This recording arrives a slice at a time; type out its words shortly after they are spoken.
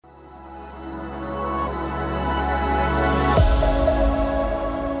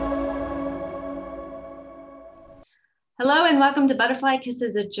welcome to Butterfly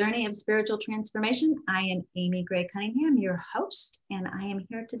Kisses, a journey of spiritual transformation. I am Amy Gray Cunningham, your host, and I am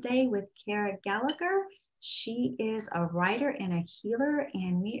here today with Kara Gallagher. She is a writer and a healer,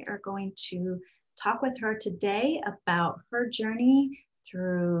 and we are going to talk with her today about her journey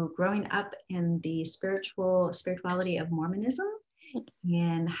through growing up in the spirituality of Mormonism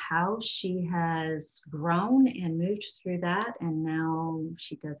and how she has grown and moved through that. And now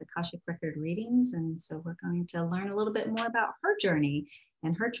she does Akashic Record readings. And so we're going to learn a little bit more about her journey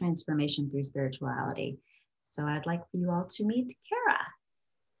and her transformation through spirituality. So I'd like for you all to meet Kara.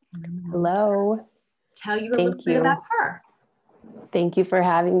 Hello. Tell you a little bit about her. Thank you for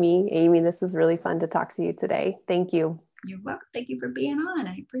having me, Amy. This is really fun to talk to you today. Thank you. You're welcome. Thank you for being on.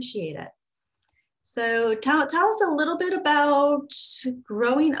 I appreciate it. So tell us a little bit about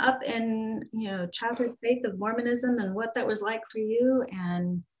growing up in, childhood faith of Mormonism and what that was like for you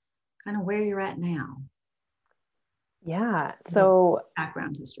and kind of where you're at now. Yeah. So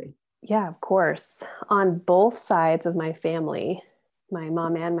background history. Yeah, of course. On both sides of my family, my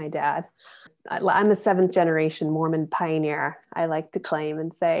mom and my dad, I'm a seventh generation Mormon pioneer, I like to claim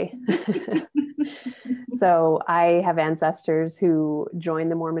and say. So I have ancestors who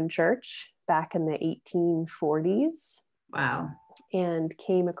joined the Mormon Church back in the 1840s. Wow. And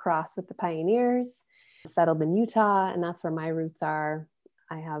came across with the pioneers, settled in Utah, and that's where my roots are.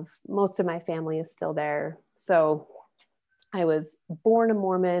 I have most of my family is still there. So I was born a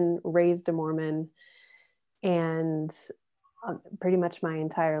Mormon, raised a Mormon, and pretty much my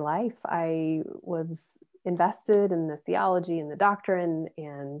entire life I was invested in the theology and the doctrine,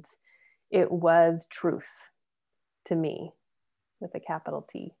 and it was truth to me with a capital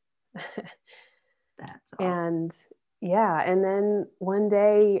T. That's awesome. And yeah, and then one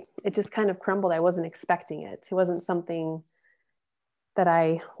day it just kind of crumbled. I wasn't expecting it. It wasn't something that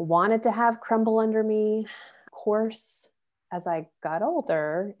I wanted to have crumble under me. Of course, as I got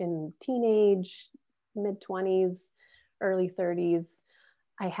older, in teenage, mid-20s, early 30s,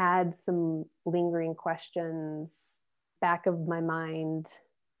 I had some lingering questions, back of my mind,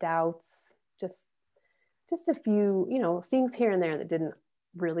 doubts, just a few, things here and there that didn't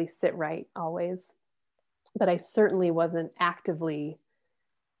really sit right always. But I certainly wasn't actively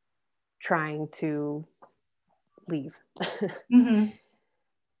trying to leave. Mm-hmm.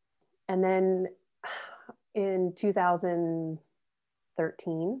 And then in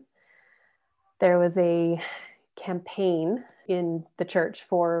 2013, there was a campaign in the church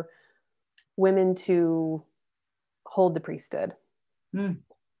for women to hold the priesthood. Mm.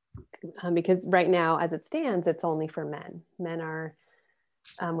 Because right now, as it stands, it's only for men. Men are,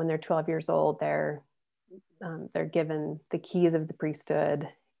 when they're 12 years old, they're given the keys of the priesthood,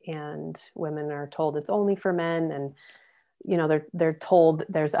 and women are told it's only for men. And, they're told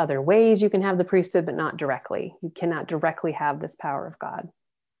there's other ways you can have the priesthood, but not directly. You cannot directly have this power of God.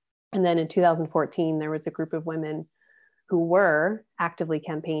 And then in 2014, there was a group of women who were actively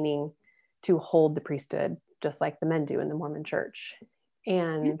campaigning to hold the priesthood, just like the men do in the Mormon Church.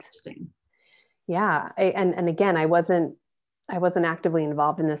 And interesting. Yeah. And again, I wasn't actively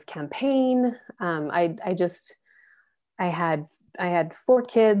involved in this campaign. I had 4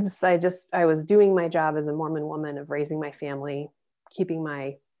 kids. I was doing my job as a Mormon woman of raising my family, keeping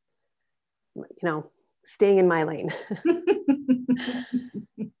my, staying in my lane.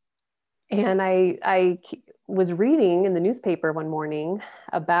 And I was reading in the newspaper one morning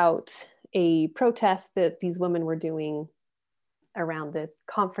about a protest that these women were doing around the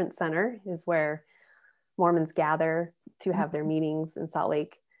conference center, is where Mormons gather to have their meetings in Salt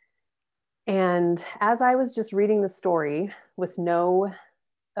Lake. And as I was just reading the story with no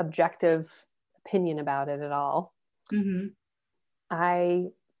objective opinion about it at all, mm-hmm.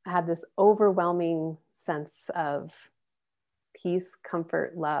 I had this overwhelming sense of peace,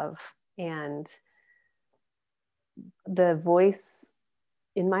 comfort, love, and the voice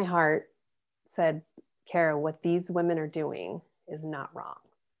in my heart said, Kara, what these women are doing is not wrong.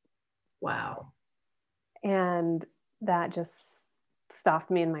 Wow. And that just stopped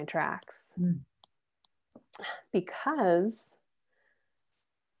me in my tracks. Because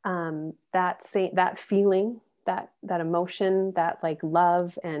that feeling, that emotion, that like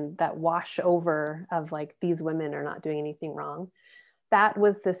love and that wash over of like, these women are not doing anything wrong, that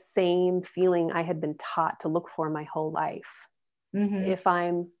was the same feeling I had been taught to look for my whole life. Mm-hmm. If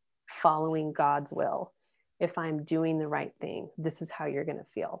I'm following God's will, if I'm doing the right thing, this is how you're going to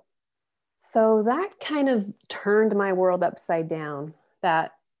feel. So that kind of turned my world upside down.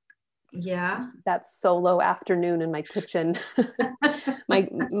 That solo afternoon in my kitchen,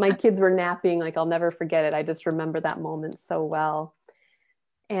 my kids were napping. Like, I'll never forget it. I just remember that moment so well.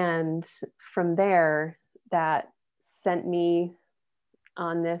 And from there, that sent me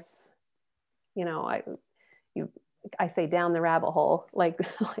on this, you know, I say down the rabbit hole, like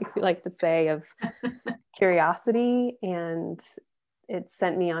we like to say, of curiosity, and it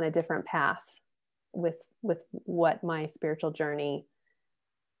sent me on a different path with what my spiritual journey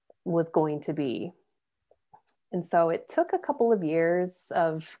was going to be. And so it took a couple of years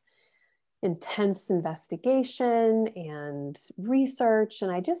of intense investigation and research,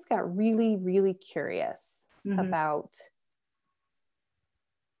 and I just got really, really curious about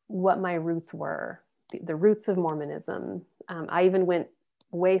what my roots were, the roots of Mormonism. I even went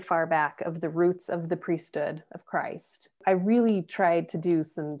way far back of the roots of the priesthood of Christ. I really tried to do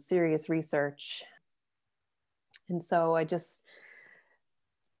some serious research. And so I just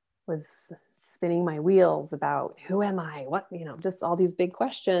was spinning my wheels about who am I? What, you know, just all these big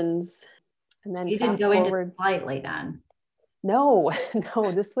questions. And then so you didn't go into it lightly then? No,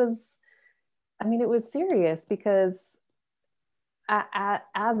 no, this was, I mean, it was serious because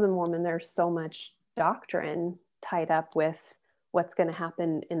as a Mormon, there's so much doctrine tied up with what's going to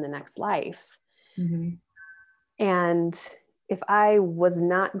happen in the next life. And if I was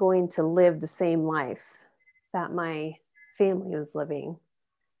not going to live the same life that my family was living,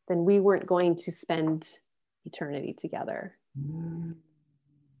 then we weren't going to spend eternity together.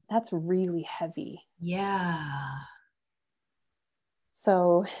 That's really heavy. Yeah.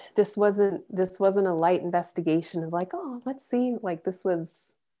 So this wasn't a light investigation of like, oh, let's see. Like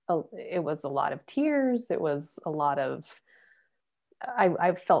it was a lot of tears. It was a lot of,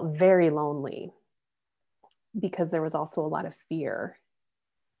 I felt very lonely because there was also a lot of fear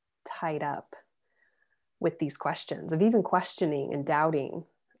tied up with these questions, of even questioning and doubting.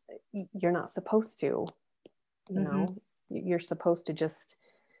 You're not supposed to, you know, you're supposed to just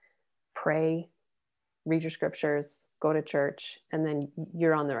pray, read your scriptures, go to church, and then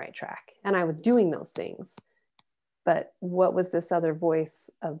you're on the right track. And I was doing those things. But what was this other voice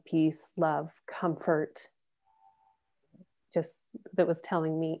of peace, love, comfort, just that was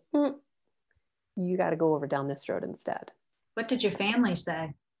telling me, you got to go over down this road instead? What did your family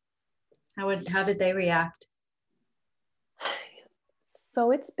say? How did they react?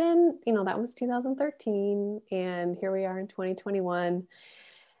 So it's been, you know, that was 2013, and here we are in 2021.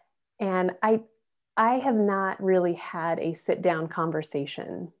 And I have not really had a sit down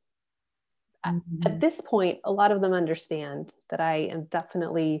conversation. At this point, a lot of them understand that I am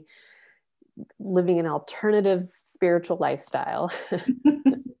definitely living an alternative spiritual lifestyle.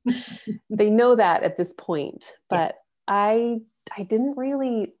 They know that at this point, but I didn't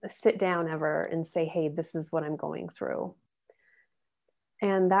really sit down ever and say, hey, this is what I'm going through.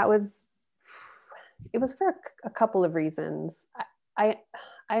 And it was for a couple of reasons. I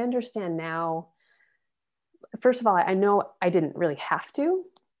understand now. First of all, I know I didn't really have to,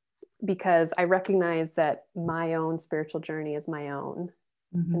 because I recognize that my own spiritual journey is my own.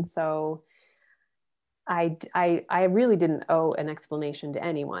 And so I really didn't owe an explanation to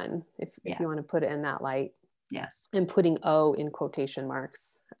anyone, if you want to put it in that light. Yes. And putting "owe" in quotation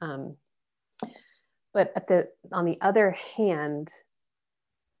marks. But on the other hand,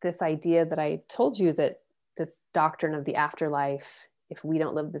 this idea that I told you, that this doctrine of the afterlife, if we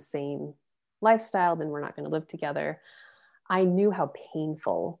don't live the same lifestyle, then we're not going to live together. I knew how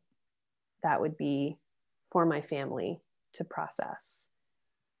painful that would be for my family to process.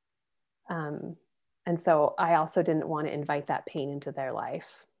 And so I also didn't want to invite that pain into their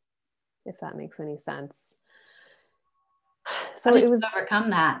life, if that makes any sense. So how did you overcome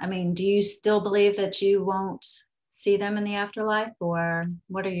that? I mean, do you still believe that you won't see them in the afterlife, or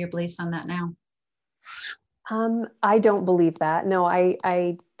what are your beliefs on that now? I don't believe that. No,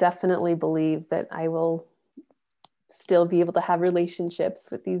 I definitely believe that I will still be able to have relationships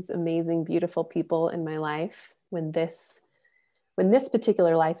with these amazing, beautiful people in my life when this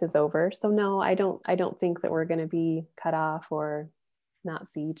particular life is over. So no, I don't think that we're going to be cut off or not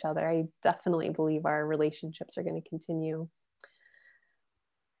see each other. I definitely believe our relationships are going to continue.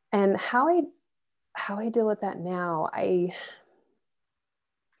 And how I deal with that now, I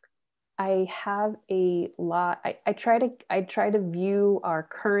have a lot. I try to view our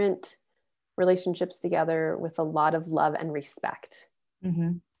current relationships together with a lot of love and respect.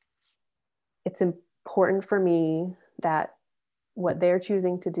 It's important for me that what they're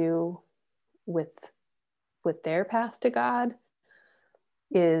choosing to do with their path to God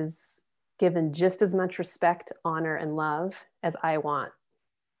is given just as much respect, honor, and love as I want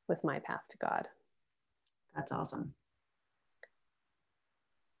with my path to God. That's awesome.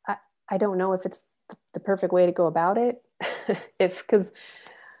 I don't know if it's the perfect way to go about it. Because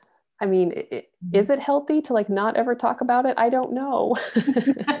I mean, is it healthy to like not ever talk about it? I don't know.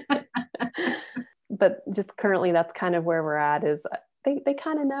 but just currently that's kind of where we're at, is they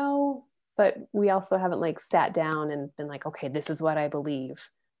kind of know, but we also haven't like sat down and been like, okay, this is what I believe.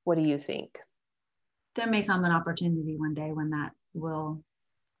 What do you think? There may come an opportunity one day when that will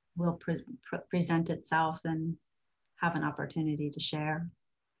present itself and have an opportunity to share.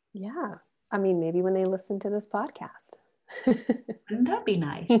 Yeah. I mean, maybe when they listen to this podcast. Wouldn't that be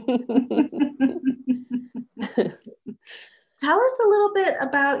nice? Tell us a little bit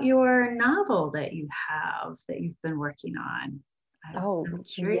about your novel that you have, that you've been working on. I'm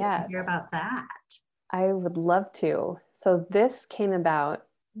curious to hear about that. I would love to. So this came about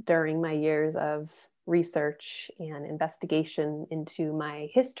during my years of research and investigation into my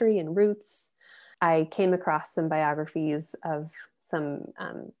history and roots. I came across some biographies of some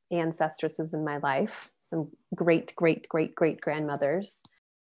ancestresses in my life, some great, great, great, great grandmothers.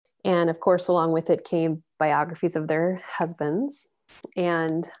 And of course, along with it came biographies of their husbands.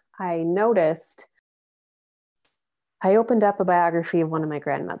 And I noticed, I opened up a biography of one of my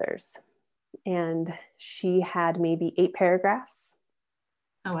grandmothers, and she had maybe 8 paragraphs.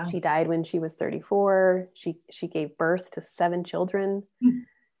 Oh, wow. She died when she was 34. She gave birth to 7 children.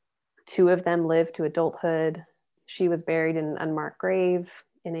 2 of them lived to adulthood. She was buried in an unmarked grave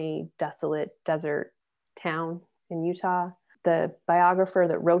in a desolate desert town in Utah. The biographer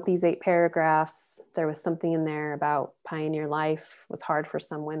that wrote these 8 paragraphs, there was something in there about pioneer life was hard for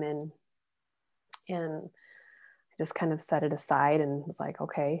some women. And I just kind of set it aside and was like,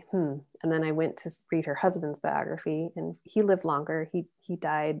 okay. And then I went to read her husband's biography, and he lived longer. He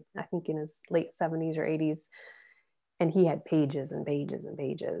died, I think, in his late 70s or 80s. And he had pages and pages and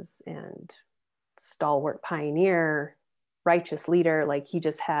pages, and stalwart pioneer, righteous leader. Like, he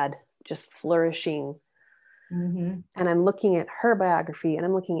just had just flourishing. And I'm looking at her biography and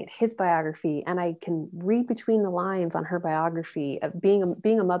I'm looking at his biography, and I can read between the lines on her biography of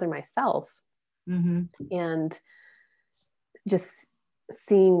being a mother myself. And just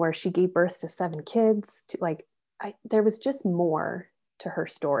seeing where she gave birth to 7 kids, to like, there was just more to her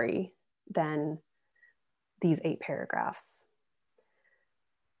story than these 8 paragraphs.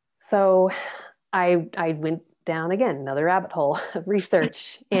 So I went down again, another rabbit hole of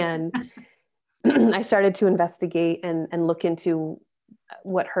research, and I started to investigate and look into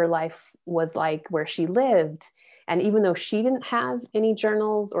what her life was like where she lived. And even though she didn't have any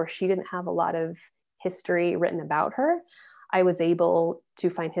journals, or she didn't have a lot of history written about her, I was able to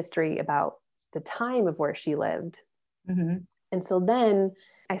find history about the time of where she lived. And so then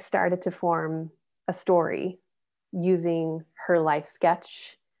I started to form a story using her life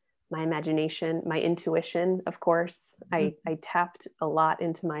sketch, my imagination, my intuition, of course. I tapped a lot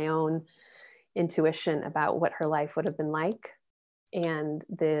into my own intuition about what her life would have been like, and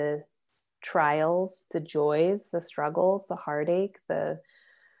the trials, the joys, the struggles, the heartache, the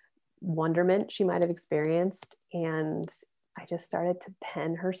wonderment she might have experienced. And I just started to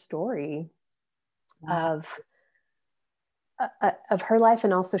pen her story of her life.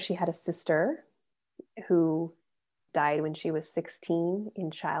 And also, she had a sister who died when she was 16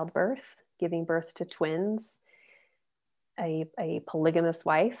 in childbirth, giving birth to twins. A polygamous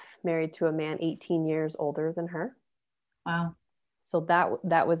wife, married to a man 18 years older than her. Wow. So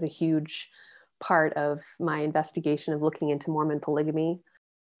that was a huge part of my investigation of looking into Mormon polygamy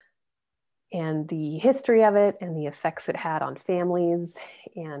and the history of it and the effects it had on families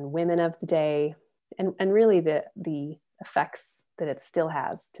and women of the day, and really the effects that it still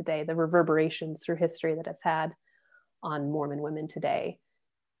has today, the reverberations through history that it's had on Mormon women today,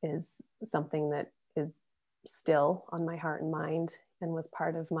 is something that is still on my heart and mind, and was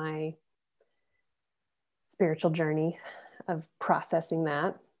part of my spiritual journey of processing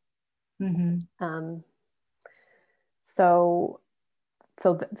that. So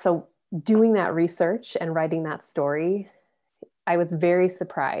doing that research and writing that story, I was very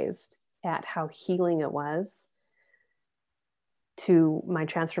surprised at how healing it was to my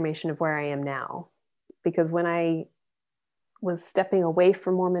transformation of where I am now. Because when I was stepping away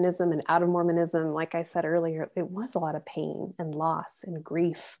from Mormonism and out of Mormonism, like I said earlier, it was a lot of pain and loss and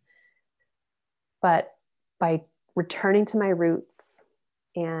grief. But by returning to my roots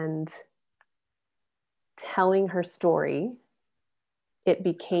and telling her story, it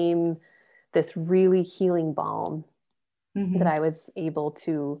became this really healing balm that I was able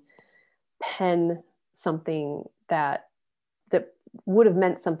to pen something that would have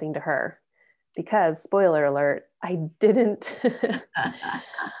meant something to her. Because, spoiler alert, I didn't.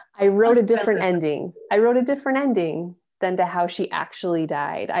 I wrote a different ending. I wrote a different ending than to how she actually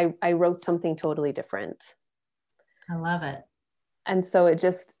died. I wrote something totally different. I love it. And so it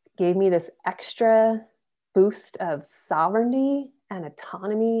just gave me this extra boost of sovereignty and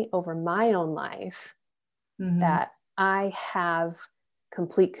autonomy over my own life, that I have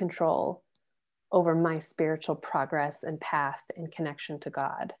complete control over my spiritual progress and path and connection to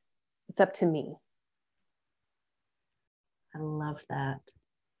God. It's up to me. I love that.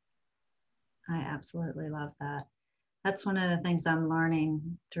 I absolutely love that. That's one of the things I'm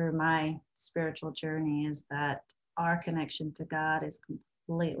learning through my spiritual journey, is that our connection to God is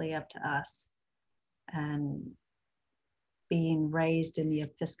completely up to us. And being raised in the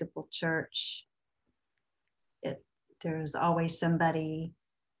Episcopal Church, there's always somebody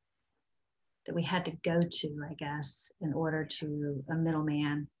that we had to go to, I guess, in order to, a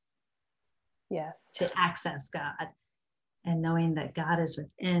middleman, Yes, to access God. And knowing that God is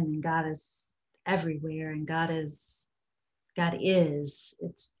within and God is everywhere and God is,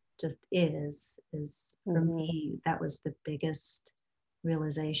 it's just is for me, that was the biggest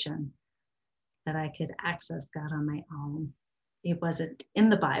realization, that I could access God on my own. It wasn't in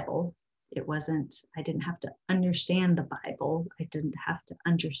the Bible. I didn't have to understand the Bible. I didn't have to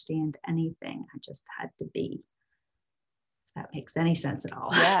understand anything. I just had to be. If that makes any sense at all.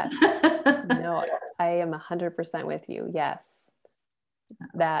 Yes. No, I am 100% with you. Yes.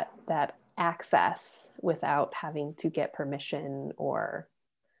 That access without having to get permission or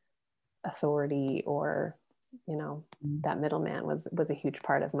authority, or, that middleman was a huge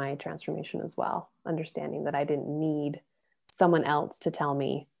part of my transformation as well. Understanding that I didn't need someone else to tell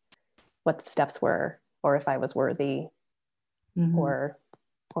me what the steps were, or if I was worthy, or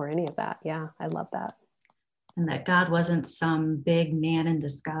any of that. Yeah, I love that. And that God wasn't some big man in the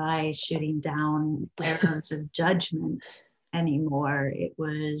sky shooting down arrows of judgment anymore. It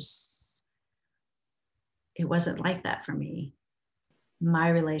wasn't like that for me. My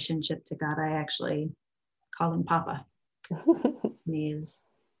relationship to God, I actually call him Papa. He is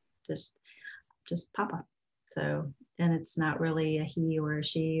just Papa. So, and it's not really a he or a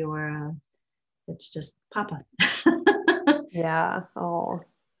she it's just Papa. Yeah. Oh,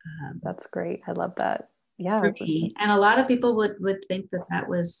 that's great. I love that. Yeah. For me. And a lot of people would think that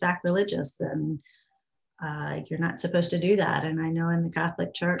was sacrilegious, and you're not supposed to do that. And I know in the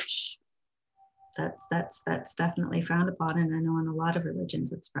Catholic Church, that's definitely frowned upon. And I know in a lot of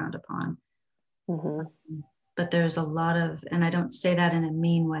religions it's frowned upon. But there's a lot of, and I don't say that in a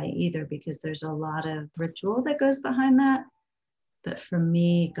mean way either, because there's a lot of ritual that goes behind that. But for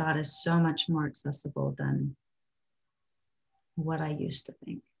me, God is so much more accessible than what I used to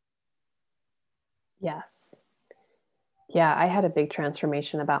think. Yes. Yeah, I had a big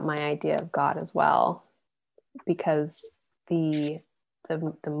transformation about my idea of God as well, because the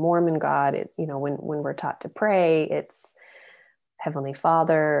Mormon God, when we're taught to pray, it's Heavenly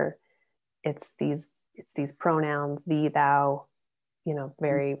Father, it's these pronouns, thee, thou,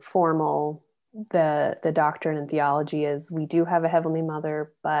 very formal. The doctrine and theology is we do have a Heavenly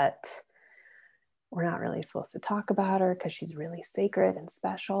Mother, but we're not really supposed to talk about her because she's really sacred and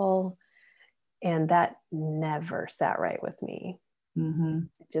special. And that never sat right with me.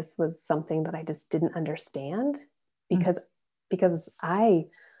 It just was something that I just didn't understand, because I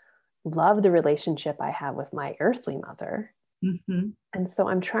love the relationship I have with my earthly mother. And so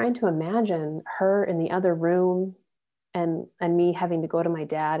I'm trying to imagine her in the other room, and me having to go to my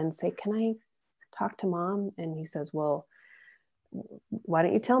dad and say, can I talk to mom? And he says, well, why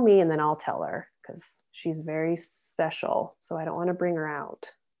don't you tell me, and then I'll tell her, because she's very special. So I don't want to bring her out.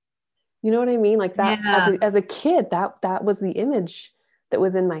 You know what I mean? Like that, yeah. As a kid, that was the image that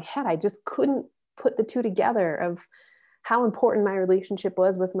was in my head. I just couldn't put the two together of how important my relationship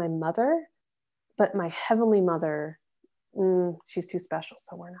was with my mother, but my Heavenly Mother, she's too special,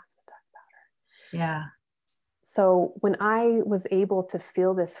 so we're not going to talk about her. Yeah. So when I was able to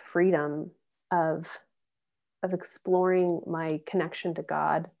feel this freedom of exploring my connection to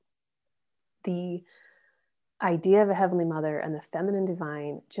God, the idea of a Heavenly Mother and the feminine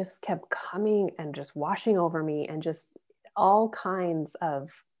divine just kept coming and just washing over me, and just all kinds of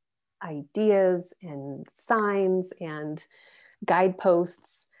ideas and signs and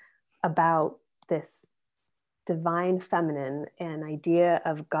guideposts about this divine feminine and idea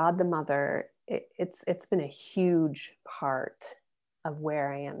of God the Mother. It's been a huge part of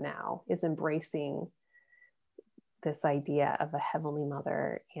where I am now, is embracing this idea of a Heavenly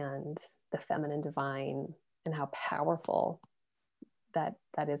Mother and the feminine divine, and how powerful that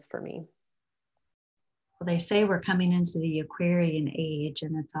is for me. Well, they say we're coming into the Aquarian age,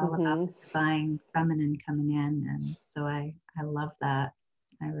 and it's all about the divine feminine coming in. And so I love that.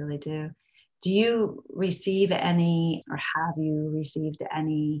 I really do. Do you receive any, or have you received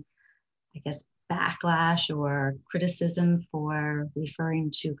any, I guess, backlash or criticism for referring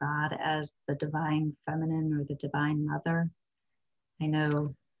to God as the divine feminine or the divine mother? I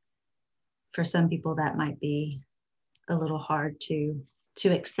know for some people that might be a little hard to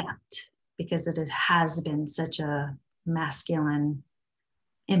accept because has been such a masculine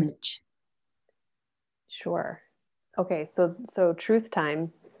image. Sure. Okay, so truth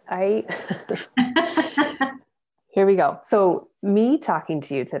time. I Here we go. So me talking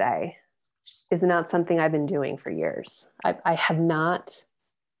to you today is not something I've been doing for years. I have not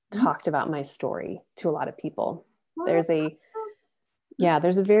talked about my story to a lot of people. There's a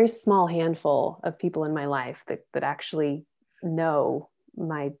very small handful of people in my life that actually know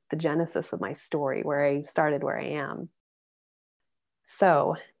the genesis of my story, where I started, where I am.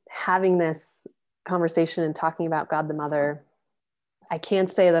 So having this conversation and talking about God the Mother, I can't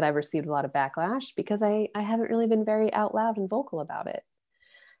say that I've received a lot of backlash because I haven't really been very out loud and vocal about it.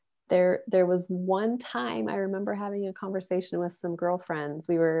 There was one time I remember having a conversation with some girlfriends.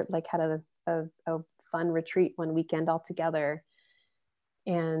 We were had a fun retreat one weekend all together.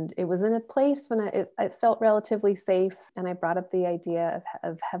 And it was in a place when I felt relatively safe. And I brought up the idea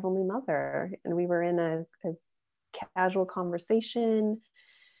of Heavenly Mother. And we were in a casual conversation.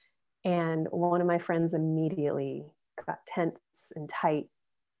 And one of my friends immediately got tense and tight.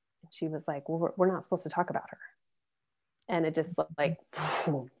 And she was like, well, we're not supposed to talk about her. And it just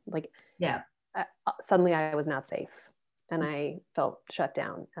suddenly I was not safe. And I felt shut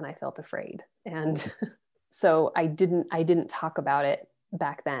down and I felt afraid. And so I didn't talk about it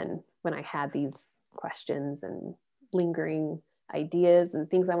back then when I had these questions and lingering ideas and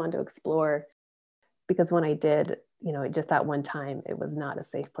things I wanted to explore. Because when I did, just that one time, it was not a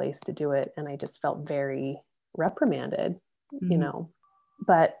safe place to do it. And I just felt very reprimanded,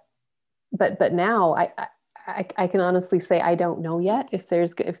 but now I can honestly say, I don't know yet if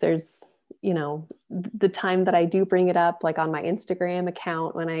there's, the time that I do bring it up, like on my Instagram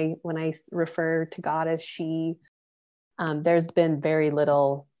account, when I refer to God as she, there's been very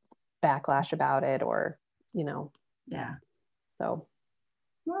little backlash about it or. Yeah. So.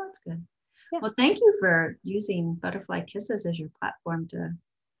 Well, that's good. Yeah. Well, thank you for using Butterfly Kisses as your platform to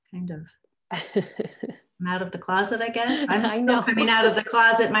kind of come out of the closet, I guess. I'm still coming out of the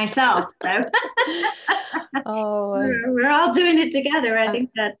closet myself. So. We're all doing it together. I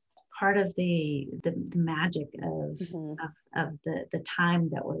think that's part of the magic of the time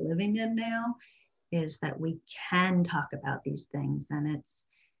that we're living in now, is that we can talk about these things. And it's,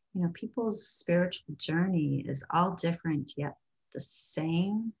 people's spiritual journey is all different, yet the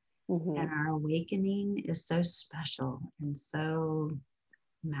same. And our awakening is so special and so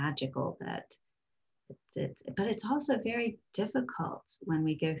magical that but it's also very difficult when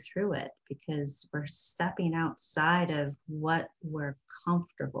we go through it, because we're stepping outside of what we're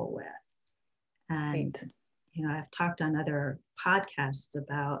comfortable with. And, I've talked on other podcasts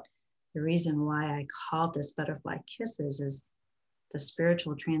about the reason why I called this Butterfly Kisses is the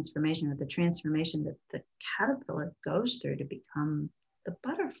spiritual transformation, or the transformation that the caterpillar goes through to become the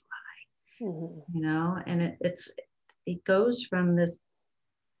butterfly. And it goes from this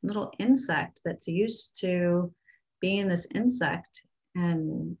little insect that's used to being this insect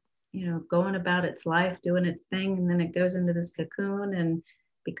and, going about its life, doing its thing. And then it goes into this cocoon and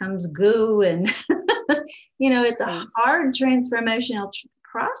becomes goo. And, it's a hard transformational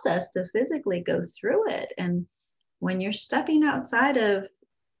process to physically go through it. And when you're stepping outside of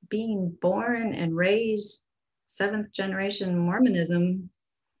being born and raised 7th generation Mormonism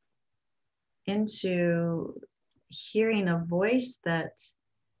into hearing a voice that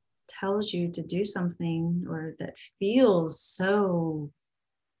tells you to do something, or that feels so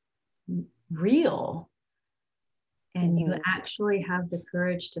real, and you actually have the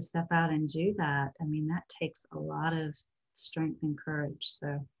courage to step out and do that, I mean, that takes a lot of strength and courage.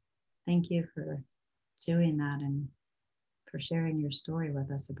 So thank you for doing that and for sharing your story with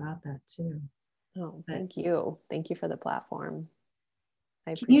us about that too. Thank you. Thank you for the platform.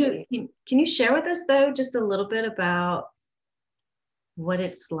 I appreciate it. Can you share with us, though, just a little bit about what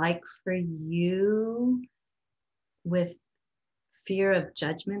it's like for you with fear of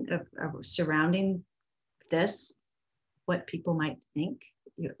judgment of surrounding this, what people might think,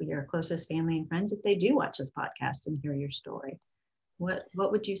 your closest family and friends, if they do watch this podcast and hear your story? What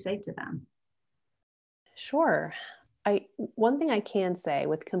would you say to them? Sure. One thing I can say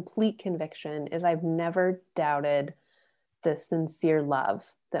with complete conviction is I've never doubted the sincere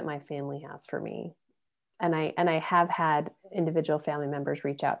love that my family has for me. And I have had individual family members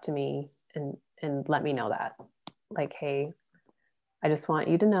reach out to me and let me know that, like, hey, I just want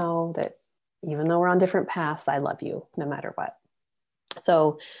you to know that even though we're on different paths, I love you no matter what.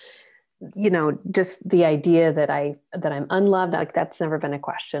 So, just the idea that I'm unloved, like, that's never been a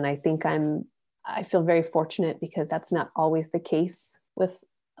question. I think I'm I feel very fortunate because that's not always the case with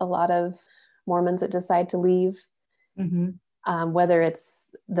a lot of Mormons that decide to leave. Mm-hmm. Whether it's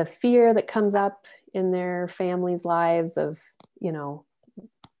the fear that comes up in their families' lives of, you know,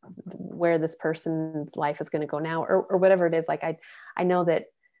 where this person's life is going to go now, or whatever it is. Like I know that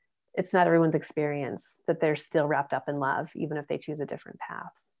it's not everyone's experience, that they're still wrapped up in love, even if they choose a different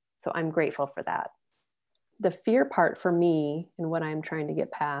path. So I'm grateful for that. The fear part for me and what I'm trying to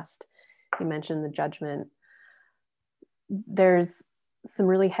get past, you mentioned the judgment. There's some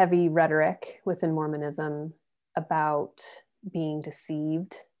really heavy rhetoric within Mormonism about being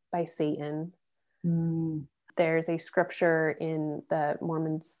deceived by Satan. Mm. There's a scripture in the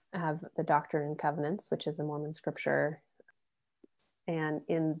Mormons have the Doctrine and Covenants, which is a Mormon scripture. And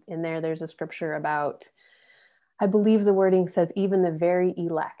in there, there's a scripture about, I believe the wording says, even the very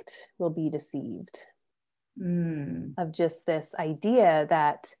elect will be deceived. Mm. Of just this idea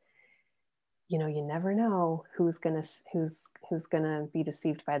that, you know, you never know who's gonna be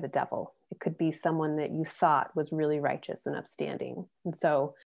deceived by the devil. It could be someone that you thought was really righteous and upstanding. And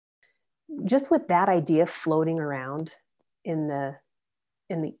so just with that idea floating around in the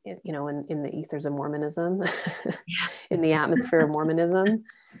ethers of Mormonism, in the atmosphere of Mormonism,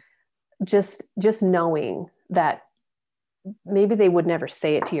 just knowing that maybe they would never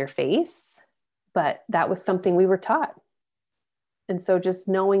say it to your face, but that was something we were taught. And so just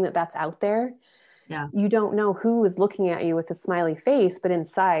knowing that that's out there, yeah, you don't know who is looking at you with a smiley face, but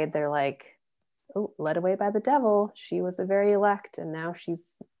inside they're like, oh, led away by the devil. She was the very elect and now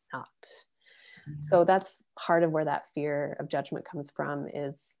she's not. Mm-hmm. So that's part of where that fear of judgment comes from,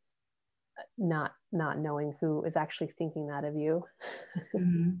 is not knowing who is actually thinking that of you.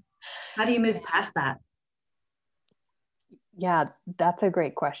 Mm-hmm. How do you move past that? Yeah, that's a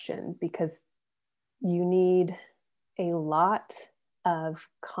great question, because you need a lot of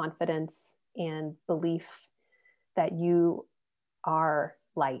confidence and belief that you are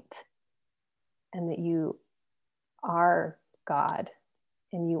light and that you are God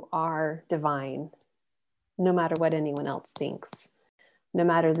and you are divine, no matter what anyone else thinks, no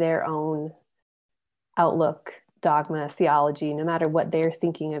matter their own outlook, dogma, theology, no matter what they're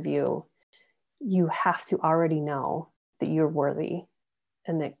thinking of you. You have to already know that you're worthy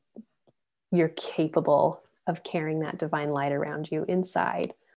and that you're capable of carrying that divine light around you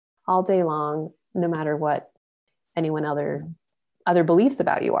inside all day long, no matter what anyone other beliefs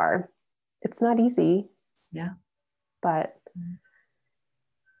about you are. It's not easy. Yeah. But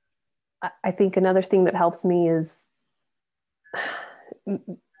I think another thing that helps me is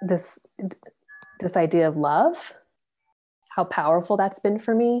this idea of love, how powerful that's been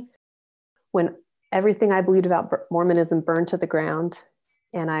for me. When everything I believed about Mormonism burned to the ground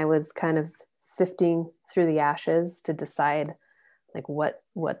and I was kind of sifting through the ashes to decide like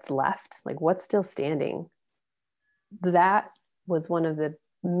what's left, like what's still standing. That was one of the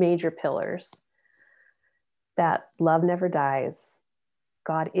major pillars, that love never dies.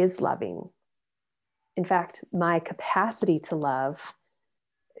 God is loving. In fact, my capacity to love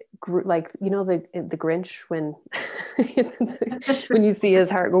grew, like, you know, the Grinch, when when you see his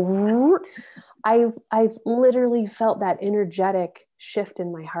heart go, I've literally felt that energetic shift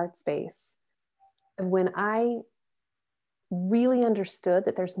in my heart space. And when I really understood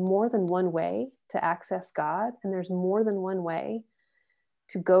that there's more than one way to access God, and there's more than one way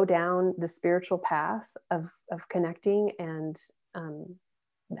to go down the spiritual path of connecting and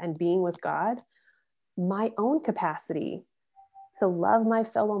being with God, my own capacity to love my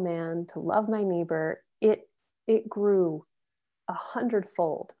fellow man, to love my neighbor, it grew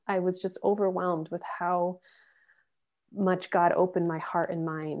 100-fold. I was just overwhelmed with how much God opened my heart and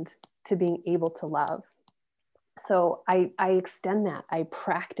mind to being able to love. So I extend that, I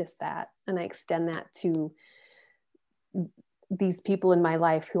practice that, and I extend that to these people in my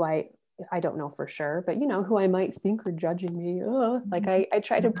life who I don't know for sure, but you know, who I might think are judging me. Like I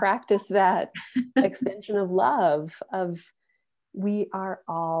try to practice that extension of love, of we are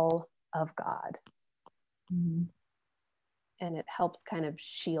all of God. Mm-hmm. And it helps kind of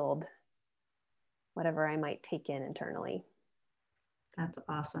shield whatever I might take in internally. That's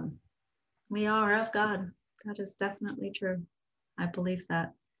awesome. We are of God. That is definitely true. I believe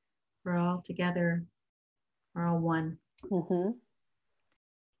that we're all together. We're all one. Mm-hmm.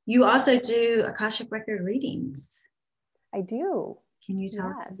 You also do Akashic Record readings. I do. Can you tell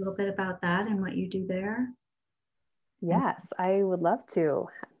us a little bit about that and what you do there? Yes, I would love to.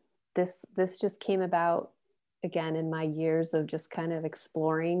 This just came about, again, in my years of just kind of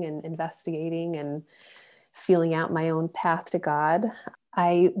exploring and investigating and feeling out my own path to God.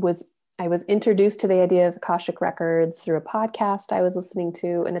 I was introduced to the idea of Akashic Records through a podcast I was listening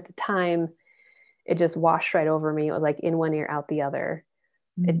to. And at the time, it just washed right over me. It was like in one ear, out the other.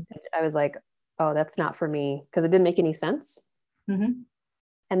 Mm-hmm. I was like, oh, that's not for me, because it didn't make any sense. Mm-hmm.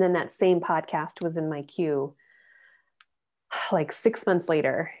 And then that same podcast was in my queue like 6 months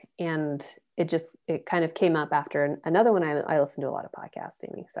later. And it kind of came up after another one. I listen to a lot of podcasts,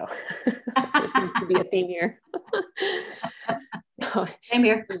 Amy. So there seems to be a theme here. Same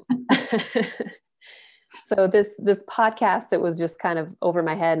here. So this podcast that was just kind of over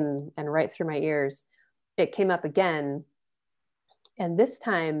my head and right through my ears, it came up again. And this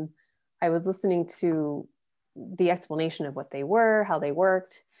time I was listening to the explanation of what they were, how they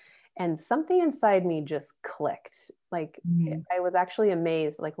worked, and something inside me just clicked. Like I was actually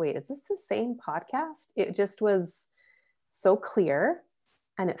amazed, like, wait, is this the same podcast? It just was so clear,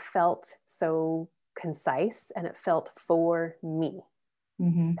 and it felt so concise, and it felt for me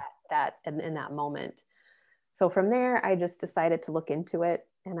that in that moment. So from there, I just decided to look into it,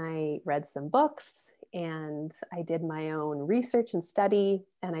 and I read some books, and I did my own research and study,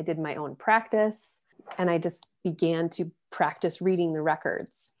 and I did my own practice, and I just began to practice reading the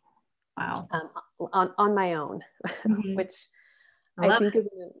records. Wow. On my own, which I think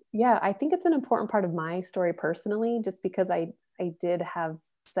I think it's an important part of my story personally, just because I did have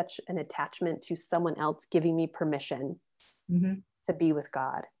such an attachment to someone else giving me permission to be with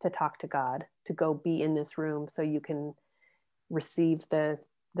God, to talk to God, to go be in this room so you can receive the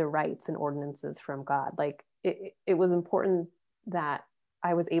rights and ordinances from God. Like it was important that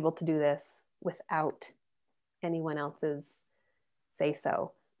I was able to do this without anyone else's say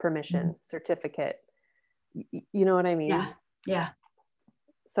so, permission, certificate. You know what I mean? Yeah.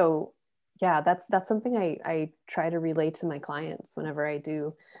 So yeah, that's something I try to relate to my clients whenever I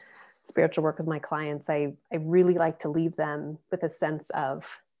do spiritual work with my clients. I really like to leave them with a sense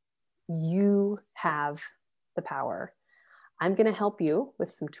of, you have the power. I'm going to help you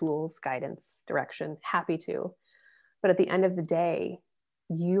with some tools, guidance, direction, happy to. But at the end of the day,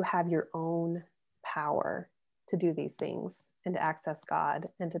 you have your own power to do these things and to access God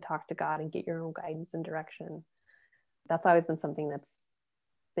and to talk to God and get your own guidance and direction. That's always been something that's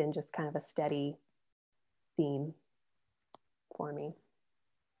been just kind of a steady theme for me.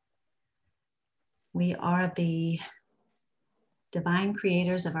 We are the divine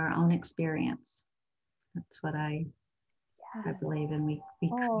creators of our own experience. That's what I believe in. We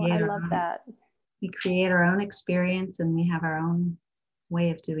create we create our own experience, and we have our own way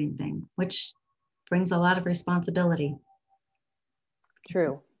of doing things, which brings a lot of responsibility.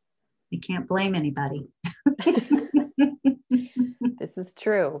 True. We can't blame anybody. This is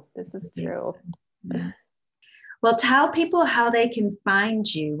true. This is true. Yeah. Well, tell people how they can find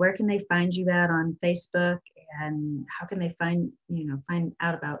you. Where can they find you at on Facebook, and how can they find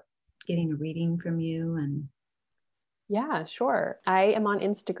out about getting a reading from you? And yeah, sure. I am on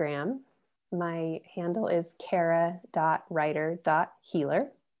Instagram. My handle is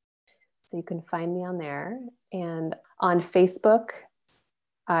kara.writer.healer. So you can find me on there. And on Facebook,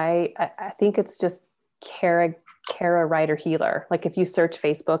 I think it's just Kara Writer Healer. Like if you search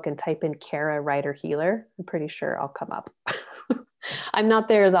Facebook and type in Kara Writer Healer, I'm pretty sure I'll come up. I'm not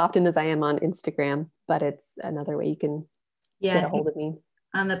there as often as I am on Instagram, but it's another way you can get a hold of me.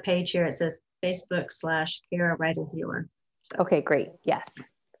 On the page here, it says Facebook/Kara Writer Healer. So okay, great.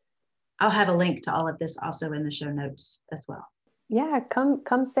 Yes. I'll have a link to all of this also in the show notes as well. Yeah,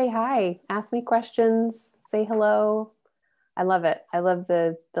 come say hi, ask me questions, say hello. I love it. I love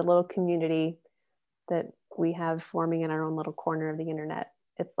the little community that we have forming in our own little corner of the internet.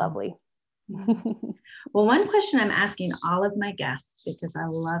 It's lovely. Well, one question I'm asking all of my guests, because I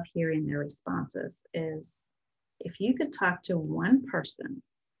love hearing their responses, is if you could talk to one person,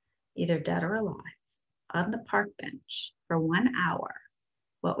 either dead or alive, on the park bench for 1 hour,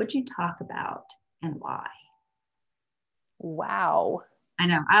 what would you talk about and why? Wow. I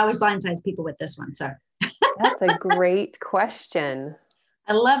know. I always blindside people with this one. So that's a great question.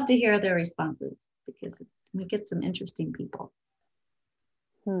 I love to hear their responses because we get some interesting people.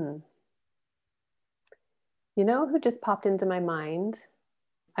 You know who just popped into my mind?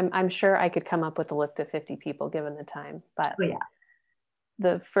 I'm sure I could come up with a list of 50 people given the time, but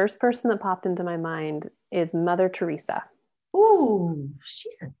the first person that popped into my mind is Mother Teresa. Ooh,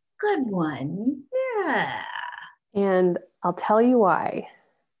 she's a good one. Yeah. And I'll tell you why.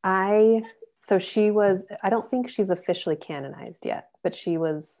 So she was, I don't think she's officially canonized yet, but she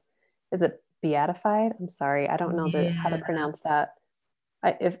was, is it beatified? I'm sorry. I don't know how to pronounce that.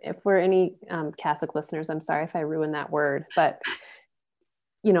 If we're any Catholic listeners, I'm sorry if I ruined that word, but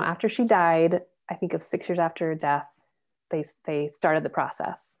after she died, I think of 6 years after her death, they started the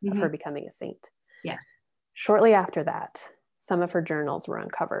process of her becoming a saint. Yes. Shortly after that, some of her journals were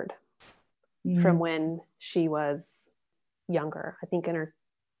uncovered. from when she was younger, I think in her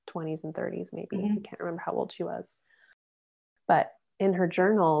 20s and 30s, maybe. I can't remember how old she was. But in her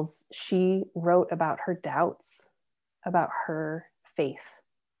journals, she wrote about her doubts about her faith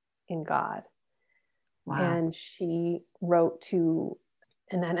in God. Wow. And she wrote to,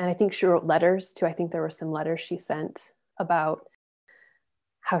 and I think she wrote letters too. I think there were some letters she sent about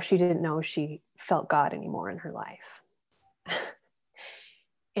how she didn't know she felt God anymore in her life.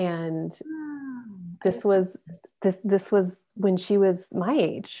 And this was when she was my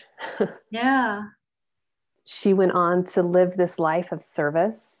age. Yeah. She went on to live this life of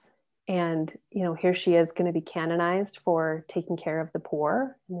service. And, you know, here she is going to be canonized for taking care of the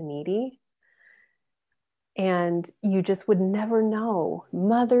poor and the needy. And you just would never know,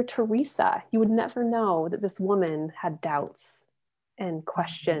 Mother Teresa, you would never know that this woman had doubts and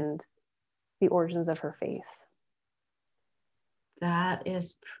questioned the origins of her faith. That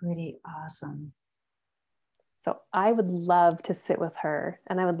is pretty awesome. So I would love to sit with her,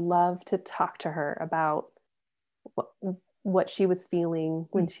 and I would love to talk to her about what she was feeling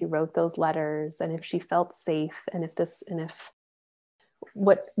when she wrote those letters, and if she felt safe, and if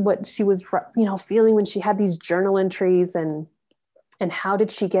what she was, you know, feeling when she had these journal entries, and how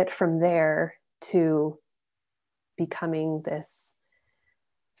did she get from there to becoming this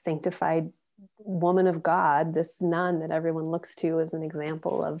sanctified woman of God, this nun that everyone looks to as an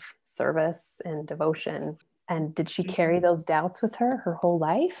example of service and devotion. And did she carry those doubts with her whole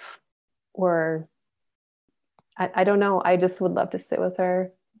life? Or I don't know. I just would love to sit with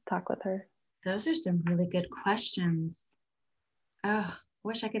her, talk with her. Those are some really good questions. Oh, I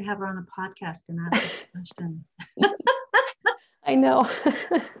wish I could have her on a podcast and ask her questions. I know.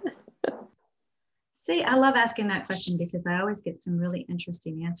 See, I love asking that question because I always get some really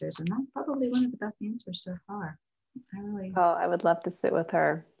interesting answers. And that's probably one of the best answers so far. I would love to sit with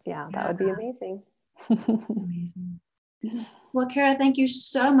her. Yeah, that would be amazing. Amazing. Well, Kara, thank you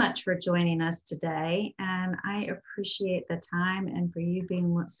so much for joining us today. And I appreciate the time and for you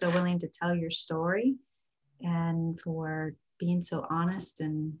being so willing to tell your story and for being so honest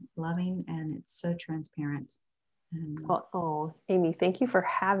and loving. And it's so transparent. Amy, thank you for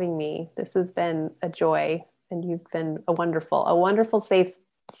having me. This has been a joy, and you've been a wonderful,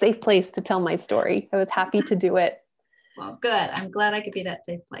 safe place to tell my story. I was happy to do it. Well, good. I'm glad I could be that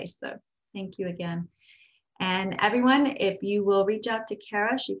safe place. So thank you again. And everyone, if you will reach out to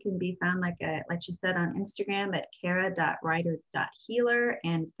Kara, she can be found, like she said, on Instagram at kara.writer.healer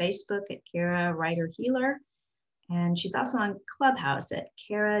and Facebook at Kara Writer Healer. And she's also on Clubhouse at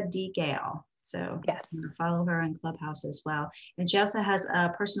Kara D. Gale. So yes, follow her on Clubhouse as well. And she also has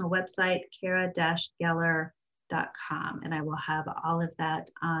a personal website, kara-geller.com. And I will have all of that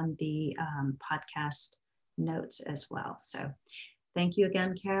on the podcast notes as well. So thank you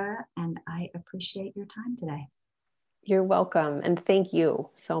again, Kara, and I appreciate your time today. You're welcome. And thank you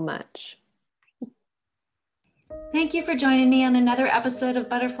so much. Thank you for joining me on another episode of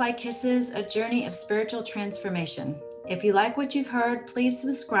Butterfly Kisses, a journey of spiritual transformation. If you like what you've heard, please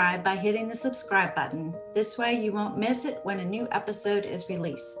subscribe by hitting the subscribe button. This way you won't miss it when a new episode is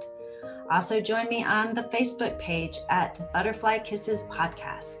released. Also join me on the Facebook page at Butterfly Kisses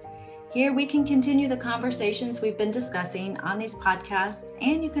Podcast. Here we can continue the conversations we've been discussing on these podcasts,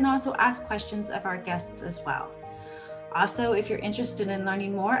 and you can also ask questions of our guests as well. Also, if you're interested in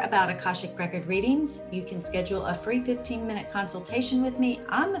learning more about Akashic Record readings, you can schedule a free 15-minute consultation with me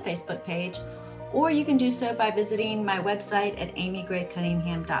on the Facebook page, or you can do so by visiting my website at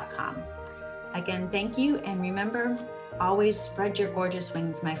amygraycunningham.com. Again, thank you, and remember, always spread your gorgeous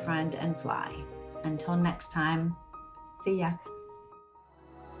wings, my friend, and fly. Until next time, see ya.